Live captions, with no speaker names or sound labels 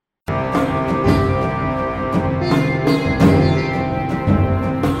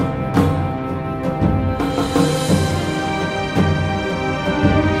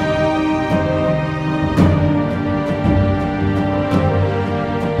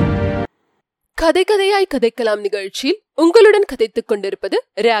கதை கதையாய் கதைக்கலாம் நிகழ்ச்சியில் உங்களுடன் கதைத்துக் கொண்டிருப்பது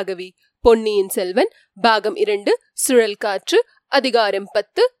ராகவி. பொன்னியின் செல்வன் பாகம் 2, சுழல் காற்று, அதிகாரம்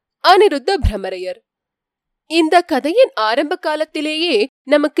 10, அனிருத்த பிரம்மரையர். இந்த கதையின் ஆரம்ப காலத்திலேயே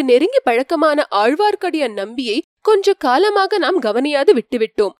நமக்கு நெருங்கி பழக்கமான ஆழ்வார்க்கடியான் நம்பியை கொஞ்ச காலமாக நாம் கவனியாது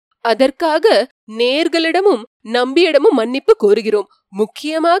விட்டுவிட்டோம். அதற்காக நேர்களிடமும் நம்பியிடமும் மன்னிப்பு கோருகிறோம்.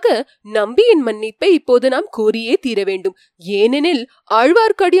 முக்கியமாக நம்பியின் மன்னிப்பை இப்போது நாம் கோரியே தீர வேண்டும். ஏனெனில்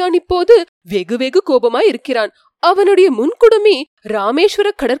ஆழ்வார்க்கடியான் இப்போது வெகு கோபமாய் இருக்கிறான். அவனுடைய முன்குடுமி ராமேஸ்வர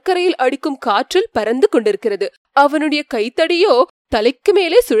கடற்கரையில் அடிக்கும் காற்றில் பறந்து கொண்டிருக்கிறது. அவனுடைய கைத்தடியோ தலைக்கு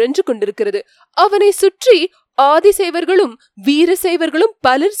மேலே சுழன்று கொண்டிருக்கிறது. அவனை சுற்றி ஆதிசைவர்களும் வீரசைவர்களும்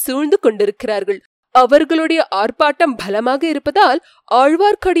பலர் சூழ்ந்து கொண்டிருக்கிறார்கள். அவர்களுடைய ஆர்ப்பாட்டம் பலமாக இருப்பதால்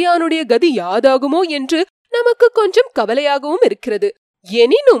ஆழ்வார்க்கடியானுடைய கதி யாதாகுமோ என்று நமக்கு கொஞ்சம் கவலையாகவும் இருக்கிறது.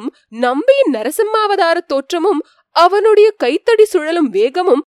 எனினும் நம்பியின் நரசிம்மாவதார தோற்றமும் அவனுடைய கைத்தடி சுழலும்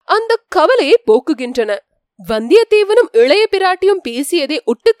வேகமும் அந்த கவலையை போக்குகின்றன. வந்தியத்தேவனும் இளைய பிராட்டியும் பேசியதை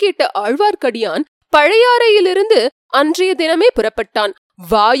ஒட்டு கேட்ட ஆழ்வார்க்கடியான் பழையாறையிலிருந்து அன்றைய தினமே புறப்பட்டான்.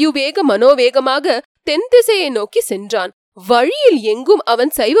 வாயுவேக மனோவேகமாக தென் திசையை நோக்கி சென்றான். வழியில் எங்கும்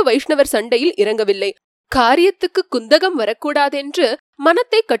அவன் சைவ வைஷ்ணவர் சண்டையில் இறங்கவில்லை. காரியத்துக்கு குந்தகம் வரக்கூடாதென்று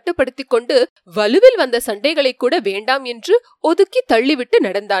மனத்தை கட்டுப்படுத்திக் கொண்டு வலுவில் வந்த சண்டைகளை கூட வேண்டாம் என்று ஒதுக்கி தள்ளிவிட்டு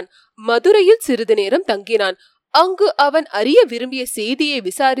நடந்தான். மதுரையில் சிறிது நேரம் தங்கினான். அங்கு அவன் அறிய விரும்பிய செய்தியை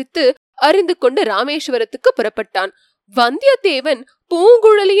விசாரித்து அறிந்து கொண்டு ராமேஸ்வரத்துக்கு புறப்பட்டான். வந்தியத்தேவன்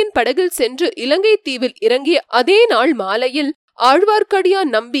பூங்குழலியின் படகில் சென்று இலங்கை தீவில் இறங்கிய அதே நாள் மாலையில்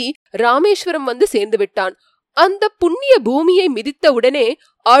ஆழ்வார்க்கடியான் நம்பி ராமேஸ்வரம் வந்து சேர்ந்து விட்டான். அந்த புண்ணிய பூமியை மிதித்த உடனே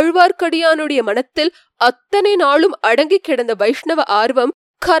ஆழ்வார்க்கடியானுடைய மனத்தில் அத்தனை நாளும் அடங்கி கிடந்த வைஷ்ணவ ஆர்வம்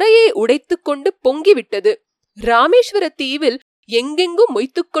கரையை உடைத்து கொண்டு பொங்கிவிட்டது. ராமேஸ்வர தீவில் எங்கெங்கும்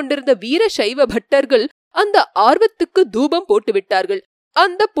மொய்த்துக் கொண்டிருந்த வீர சைவ பட்டர்கள் அந்த ஆர்வத்துக்கு தூபம் போட்டுவிட்டார்கள்.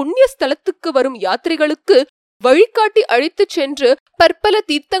 அந்த புண்ணிய ஸ்தலத்துக்கு வரும் யாத்திரைகளுக்கு வழிகாட்டி அழைத்துச் சென்று பற்பல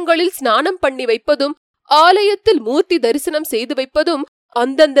தீர்த்தங்களில் ஸ்நானம் பண்ணி வைப்பதும், ஆலயத்தில் மூர்த்தி தரிசனம் செய்து வைப்பதும்,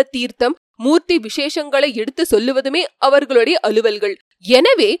 அந்தந்த தீர்த்தம் மூர்த்தி விசேஷங்களை எடுத்து சொல்லுவதுமே அவர்களுடைய அலுவல்கள்.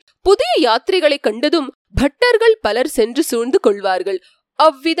 எனவே புதிய யாத்திரைகளை கண்டதும் பட்டர்கள் பலர் சென்று சூழ்ந்து கொள்வார்கள்.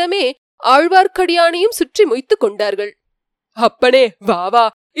 அவ்விதமே ஆழ்வார்க்கடியானையும் சுற்றி மொய்த்து கொண்டார்கள். அப்பனே வா,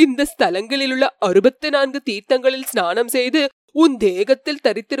 இந்த ஸ்தலங்களில் உள்ள 64 தீர்த்தங்களில் ஸ்நானம் செய்து உன் தேகத்தில்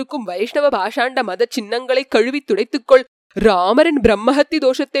தரித்திருக்கும் வைஷ்ணவ பாஷாண்ட மத சின்னங்களை கழுவி துடைத்துக்கொள். ராமரின் பிரம்மஹத்தி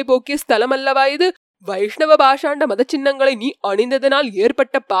தோஷத்தை போக்கிய ஸ்தலம் அல்லவா இது? வைஷ்ணவ பாஷாண்ட மத சின்னங்களை நீ அணிந்ததனால்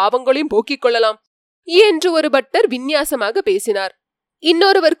ஏற்பட்ட பாவங்களையும் போக்கிக் கொள்ளலாம் என்று ஒரு பட்டர் விந்நியாசமாக பேசினார்.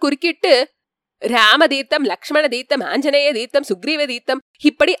 இன்னொருவர் குறுக்கிட்டு, ராம தீர்த்தம், லக்ஷ்மண தீர்த்தம், ஆஞ்சநேய தீர்த்தம், சுக்ரீவ தீர்த்தம்,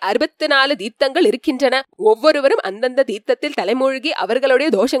 இப்படி 64 தீர்த்தங்கள் இருக்கின்றன. ஒவ்வொருவரும் அந்தந்த தீர்த்தத்தில் தலைமூழ்கி அவர்களுடைய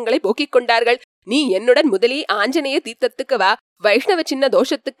தோஷங்களை போக்கிக் கொண்டார்கள். நீ என்னுடன் முதலில் ஆஞ்சநேய தீர்த்தத்துக்கு வா, வைஷ்ணவ சின்ன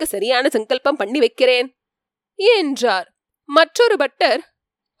தோஷத்துக்கு சரியான சங்கல்பம் பண்ணி வைக்கிறேன் என்றார். மற்றொரு பட்டர்,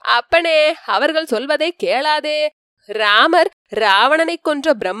 அப்பனே அவர்கள் சொல்வதை கேளாதே. ராமர் ராவணனை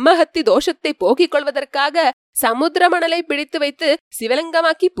கொன்ற பிரம்மஹத்தி தோஷத்தை போக்கிக் கொள்வதற்காக சமுத்திர மணலை பிடித்து வைத்து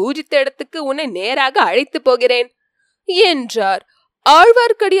சிவலிங்கமாக்கி பூஜித்த இடத்துக்கு உன்னை நேராக அழைத்து போகிறேன் என்றார்.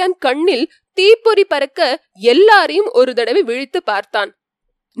 ஆழ்வார்க்கடியான் கண்ணில் தீப்பொறி பறக்க எல்லாரையும் ஒரு தடவை விழித்து பார்த்தான்.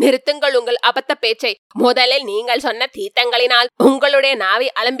 நிறுத்துங்கள் உங்கள் அபத்த பேச்சை. முதலில் நீங்கள் சொன்ன தீர்த்தங்களினால் உங்களுடைய நாவை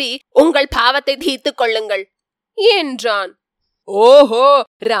அலம்பி உங்கள் பாவத்தை தீர்த்து கொள்ளுங்கள் என்றான். ஓஹோ,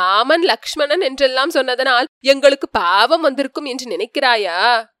 ராமன் லக்ஷ்மணன் என்றெல்லாம் சொன்னதனால் எங்களுக்கு பாவம் வந்திருக்கும் என்று நினைக்கிறாயா?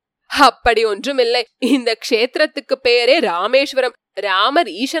 அப்படி ஒன்றுமில்லை. இந்த க்ஷேத்திரத்துக்கு பெயரே ராமேஸ்வரம். ராமர்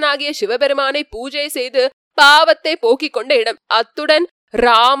ஈசனாகிய சிவபெருமானை பூஜை செய்து பாவத்தை போக்கிக் கொண்ட இடம். அத்துடன்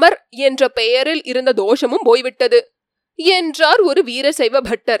ராமர் என்ற பெயரில் இருந்த தோஷமும் போய்விட்டது என்றார் ஒரு வீரசைவ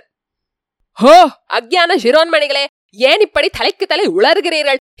பட்டர். ஹோ அக்ஞான சிரோன்மணிகளே, ஏன் இப்படி தலைக்கு தலை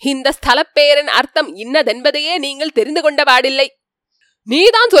உளறுகிறீர்கள்? இந்த ஸ்தல பெயரின் அர்த்தம் இன்னதென்பதையே நீங்கள் தெரிந்து கொண்ட பாடில்லை.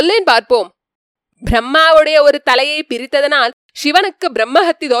 நீதான் சொல்லேன் பார்ப்போம். பிரம்மாவுடைய ஒரு தலையை பிரித்ததனால் சிவனுக்கு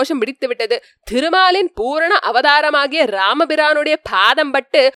பிரம்மஹத்தி தோஷம் பிடித்துவிட்டது. திருமாலின் பூரண அவதாரமாகிய ராமபிரானுடைய பாதம்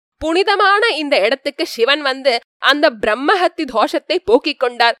பட்டு புனிதமான இந்த இடத்துக்கு சிவன் வந்து அந்த பிரம்மஹத்தி தோஷத்தை போக்கிக்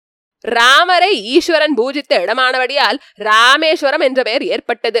கொண்டார். ராமரை ஈஸ்வரன் பூஜித்த இடமானபடியால் ராமேஸ்வரம் என்ற பெயர்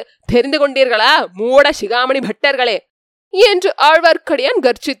ஏற்பட்டது. தெரிந்து கொண்டீர்களா மூட சிகாமணி பட்டர்களே என்று ஆழ்வார்க்கடியான்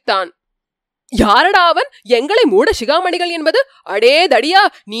கர்ஜித்தான். யாரடா அவன்? எங்களை மூட சிகாமணிகள் என்பது? அடே தடியா,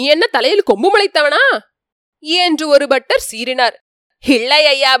 நீ என்ன தலையில் கொம்பு முளைத்தவனா என்று ஒரு பட்டர் சீறினார். இல்லை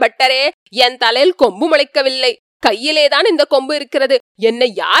ஐயா பட்டரே, என் தலையில் கொம்பு முளைக்கவில்லை. கையிலேதான் இந்த கொம்பு இருக்கிறது. என்னை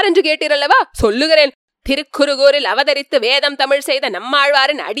யார் என்று கேட்டீரல்லவா? சொல்லுகிறேன். திருக்குறுகூரில் அவதரித்து வேதம் தமிழ் செய்த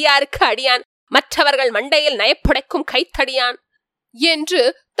நம்மாழ்வாரின் அடியாருக்கு அடியான், மற்றவர்கள் மண்டையில் நயப்புடைக்கும் கைத்தடியான் என்று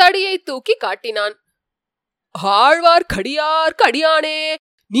தடியை தூக்கி காட்டினான். ஆழ்வார்க்கடியார்க்கு அடியானே,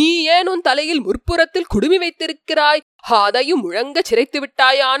 நீ ஏன் உன் தலையில் முற்புறத்தில் குடுமி வைத்திருக்கிறாய்? அதையும் முழங்க சிரைத்து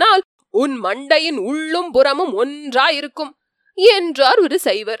விட்டாயானால் உன் மண்டையின் உள்ளும் புறமும் ஒன்றாயிருக்கும் என்றார் ஒரு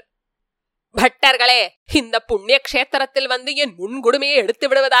சைவர். பட்டர்களே, இந்த புண்ணிய கஷேத்திரத்தில் வந்து என் முன்குடுமையை எடுத்து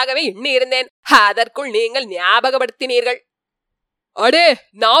விடுவதாகவே எண்ணி இருந்தேன். அதற்குள் நீங்கள் ஞாபகப்படுத்தினீர்கள். அடே,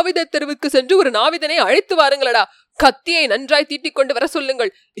 நாவித தெருவுக்கு சென்று ஒரு நாவிதனை அழைத்து வாருங்களடா. கத்தியை நன்றாய் தீட்டிக் கொண்டு வர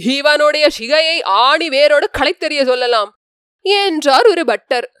சொல்லுங்கள். இவனுடைய சிகையை ஆணி வேரோடு களைத்தெறிய சொல்லலாம் என்றார் ஒரு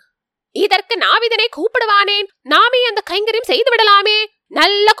பட்டர். இதற்கு நாவிதனை கூப்பிடுவானேன்? நாமே அந்த கைங்கரியம் செய்து விடலாமே.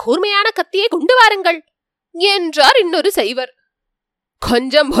 நல்ல கூர்மையான கத்தியை கொண்டு வாருங்கள் என்றார் இன்னொரு சைவர்.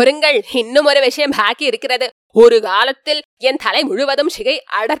 கொஞ்சம் பொறுங்கள், இன்னும் ஒரு விஷயம் பாக்கி இருக்கிறது. ஒரு காலத்தில் என் தலை முழுவதும் சிகை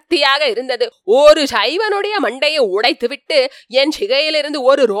அடர்த்தியாக இருந்தது. ஒரு சைவனுடைய மண்டையை உடைத்துவிட்டு என் சிகையிலிருந்து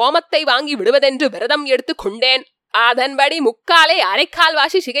ஒரு ரோமத்தை வாங்கி விடுவதென்று விரதம் எடுத்து கொண்டேன். அதன்படி முக்காலை அரைக்கால்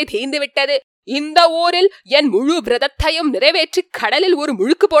வாசி சிகை தீர்ந்து விட்டது. இந்த ஊரில் என் முழு விரதத்தையும் நிறைவேற்றி கடலில் ஒரு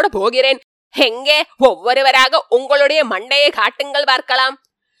முழுக்கு போட போகிறேன். எங்கே ஒவ்வொருவராக உங்களுடைய மண்டையை காட்டுங்கள் பார்க்கலாம்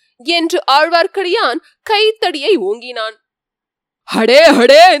என்று ஆழ்வார்க்கடியான் கைத்தடியை ஓங்கினான். அடே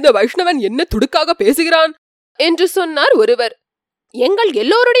அடே, இந்த வைஷ்ணவன் என்ன துடுக்காக பேசுகிறான் என்று சொன்னார் ஒருவர். எங்கள்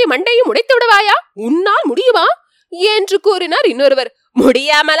எல்லோருடைய மண்டையும் உடைத்து விடுவாயா? உன்னால் முடியுமா என்று கூறினார் இன்னொருவர்.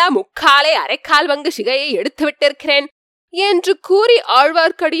 முடியாமலா முக்காலை அரைக்கால் வங்கு சிகையை எடுத்து விட்டிருக்கிறேன் என்று கூறி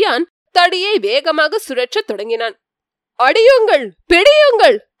ஆழ்வார்க்கடியான் தடியை வேகமாக சுழற்ற தொடங்கினான். அடியுங்கள்,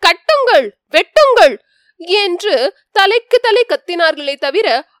 பிடியுங்கள், கட்டுங்கள், வெட்டுங்கள் என்று தலைக்கு தலை கத்தினார்களே தவிர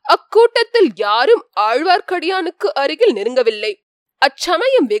அக்கூட்டத்தில் யாரும் ஆழ்வார்க்கடியானுக்கு அருகில் நெருங்கவில்லை.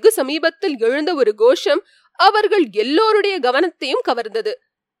 அச்சமயம் வெகு சமீபத்தில் எழுந்த ஒரு கோஷம் அவர்கள் எல்லோருடைய கவனத்தையும் கவர்ந்தது.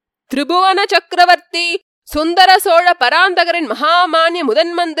 திரிபுவன சக்கரவர்த்தி, சுந்தர சோழ பராந்தகரின் மகாமான்ய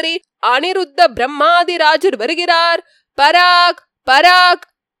முதன் மந்திரி அனிருத்த பிரம்மாதிராஜர் வருகிறார். பராக் பராக்!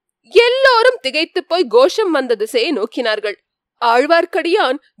 எல்லோரும் திகைத்து போய் கோஷம் வந்த திசையை நோக்கினார்கள்.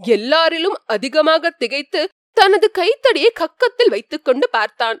 ஆழ்வார்க்கடியான் எல்லாரிலும் அதிகமாக திகைத்து தனது கைத்தடியை கக்கத்தில் வைத்துக் கொண்டு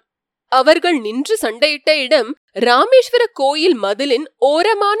பார்த்தான். அவர்கள் நின்று சண்டையிட்ட இடம் ராமேஸ்வர கோயில் மதிலின்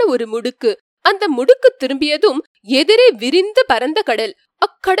ஓரமான ஒரு முடுக்கு. அந்த முடுக்கு திரும்பியதும் எதிரே விரிந்து பரந்த கடல்.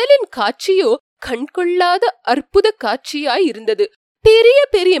 அக்கடலின் காட்சியோ கண்கொள்ளாத அற்புத காட்சியாய் இருந்தது. பெரிய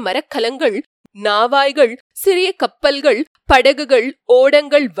பெரிய மரக்கலங்கள், நாவாய்கள், சிறிய கப்பல்கள், படகுகள்,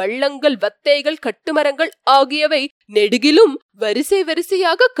 ஓடங்கள், வள்ளங்கள், வத்தைகள், கட்டுமரங்கள் ஆகியவை நெடுகிலும் வரிசை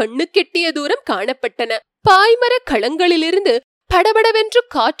வரிசையாக கண்ணு கெட்டிய தூரம் காணப்பட்டன. பாய்மர களங்களிலிருந்து படபடவென்று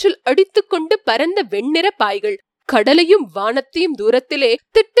காற்றில் அடித்துக் கொண்டு பறந்த வெண்ணிற பாய்கள் கடலையும் வானத்தையும் தூரத்திலே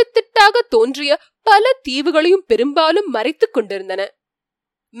திட்டு திட்டாக தோன்றிய பல தீவுகளையும் பெரும்பாலும் மறைத்துக் கொண்டிருந்தன.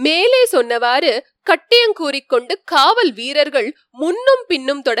 மேலே சொன்னவாறு கட்டியங்கூறிக்கொண்டு காவல் வீரர்கள் முன்னும்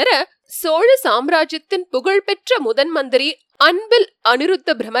பின்னும் தொடர சோழ சாம்ராஜ்யத்தின் புகழ்பெற்ற முதன் மந்திரி அன்பில்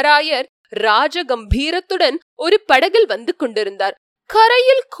அனிருத்த பிரம்மராயர் ராஜகம்பீரத்துடன் ஒரு படகில் வந்து கொண்டிருந்தார்.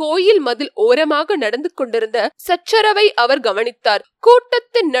 கரையில் கோயில் மதில் ஓரமாக நடந்து கொண்டிருந்த சச்சரவை அவர் கவனித்தார்.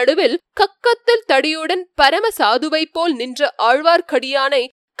 கூட்டத்தின் நடுவில் கக்கத்தில் தடியுடன் பரம சாதுவை போல் நின்ற ஆழ்வார்க்கடியானை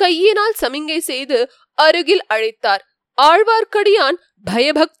கையினால் சமிங்கை செய்து அருகில் அழைத்தார். ஆழ்வார்க்கடியான்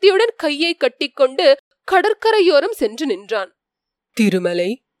பயபக்தியுடன் கையை கட்டிக்கொண்டு கடற்கரையோரம் சென்று நின்றான்.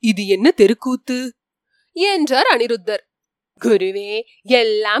 திருமலை, இது என்ன தெருக்கூத்து என்றார் அனிருத்தர். குருவே,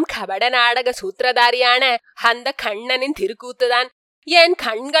 எல்லாம் கபட நாடக சூத்திரதாரியான அந்த கண்ணனின் திருக்கூத்துதான். என்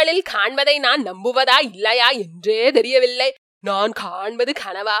கண்களில் காண்பதை நான் நம்புவதா இல்லையா என்றே தெரியவில்லை. நான் காண்பது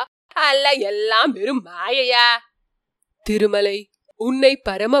கனவா அல்ல எல்லாம் வெறும் மாயையா? திருமலை, உன்னை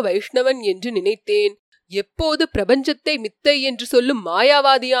பரம வைஷ்ணவன் என்று நினைத்தேன். எப்போது பிரபஞ்சத்தை மித்தை என்று சொல்லும்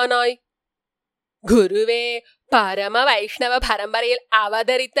மாயாவாதியானாய்? குருவே, பரம வைஷ்ணவ பரம்பரையில்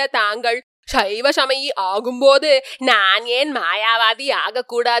அவதரித்த தாங்கள் சைவ சமயி ஆகும்போது நான் ஏன் மாயாவாதி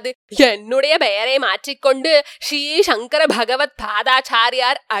ஆகக்கூடாது? என்னுடைய பெயரை மாற்றிக்கொண்டு ஸ்ரீ சங்கர பகவத்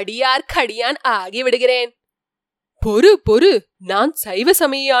பாதாச்சாரியார் அடியார்க்கடியான் ஆகிவிடுகிறேன். பொறு பொறு, நான் சைவ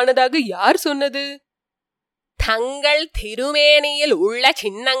சமயியானதாக யார் சொன்னது? தங்கள் திருமேனியில் உள்ள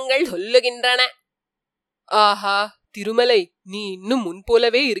சின்னங்கள் சொல்லுகின்றன. ஆஹா திருமலை, நீ இன்னும்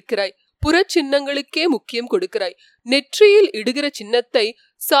முன்போலவே இருக்கிறாய். புற சின்னங்களுக்கே முக்கியம் கொடுக்கிறாய். நெற்றியில் இடுகிற சின்னத்தை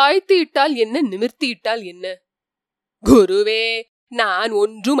சாய்த்து இட்டால் என்ன, நிமிர்த்தி இட்டால் என்ன? குருவே, நான்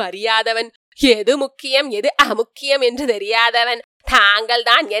ஒன்றும் அறியாதவன். எது முக்கியம் எது அமுக்கியம் என்று தெரியாதவன். தாங்கள்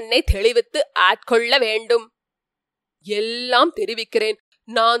தான் என்னை தெளிவித்து ஆட்கொள்ள வேண்டும். எல்லாம் தெரிவிக்கிறேன்.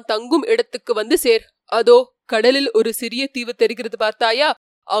 நான் தங்கும் இடத்துக்கு வந்து சேர். அதோ கடலில் ஒரு சிறிய தீவு தெரிகிறது பார்த்தாயா?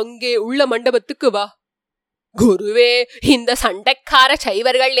 அங்கே உள்ள மண்டபத்துக்கு வா. குருவே, இந்த சண்டைக்கார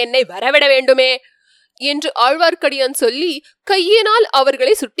சைவர்கள் என்னை வரவிட வேண்டுமே என்று ஆழ்வார்க்கடியான் சொல்லி கையினால்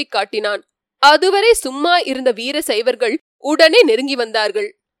அவர்களை சுட்டி காட்டினான். அதுவரை சும்மா இருந்த வீர சைவர்கள் உடனே நெருங்கி வந்தார்கள்.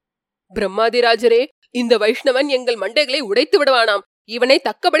 பிரம்மாதிராஜரே, இந்த வைஷ்ணவன் எங்கள் மண்டைகளை உடைத்து விடுவானாம். இவனை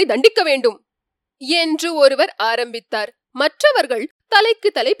தக்கபடி தண்டிக்க வேண்டும் என்று ஒருவர் ஆரம்பித்தார். மற்றவர்கள் தலைக்கு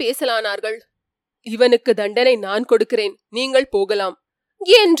தலை பேசலானார்கள். இவனுக்கு தண்டனை நான் கொடுக்கிறேன், நீங்கள் போகலாம்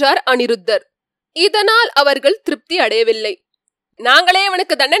என்றார் அனிருத்தர். இதனால் அவர்கள் திருப்தி அடையவில்லை. நாங்களே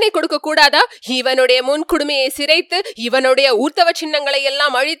இவனுக்கு தண்டனை கொடுக்க கூடாதா? இவனுடைய முன்குடுமையை சிரைத்து இவனுடைய ஊர்த்தவ சின்னங்களை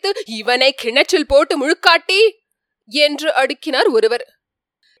எல்லாம் அழித்து இவனை கிணற்றில் போட்டு முழுக்காட்டி என்று அடுக்கினார் ஒருவர்.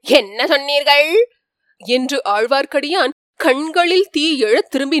 என்ன சொன்னீர்கள் என்று ஆழ்வார்க்கடியான் கண்களில் தீ எழ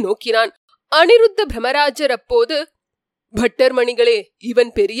திரும்பி நோக்கினான். அனிருத்த பிரம்மராஜர் அப்போது, பட்டர் மணிகளே,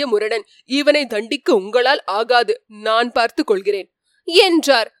 இவன் பெரிய முரடன், இவனை தண்டிக்க உங்களால் ஆகாது, நான் பார்த்து கொள்கிறேன்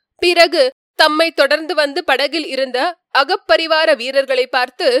என்றார். பிறகு தம்மை தொடர்ந்து வந்து படகில் இருந்த அகப்பரிவார வீரர்களை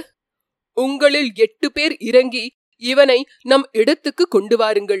பார்த்து, உங்களில் 8 பேர் இறங்கி இவனை நம் இடத்துக்கு கொண்டு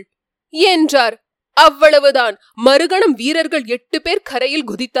வாருங்கள் என்றார். அவ்வளவுதான். மறுகணம் வீரர்கள் 8 பேர் கரையில்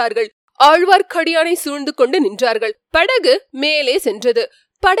குதித்தார்கள். ஆழ்வார்க்கடியானை சூழ்ந்து கொண்டு நின்றார்கள். படகு மேலே சென்றது.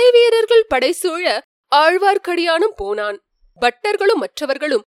 படை வீரர்கள் படைசூழ ஆழ்வார்க்கடியானும் போனான். பட்டர்களும்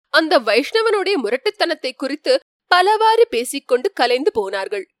மற்றவர்களும் அந்த வைஷ்ணவனுடைய முரட்டுத்தனத்தை குறித்து பலவாறு பேசிக்கொண்டு கலைந்து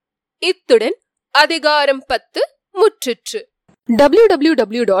போனார்கள். இத்துடன் அதிகாரம் 10 முற்றிற்று.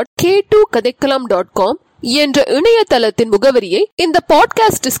 www.K2KADHAIKALAM.com என்ற இணையதளத்தின் முகவரியை இந்த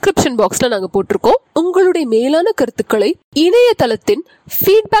பாட்காஸ்ட் டிஸ்கிரிப்ஷன் பாக்ஸ்ல நாங்க போட்டிருக்கோம். உங்களுடைய மேலான கருத்துக்களை இணையதளத்தின்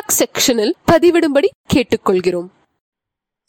ஃபீட்பேக் செக்ஷனில் பதிவிடும்படி கேட்டுக்கொள்கிறோம்.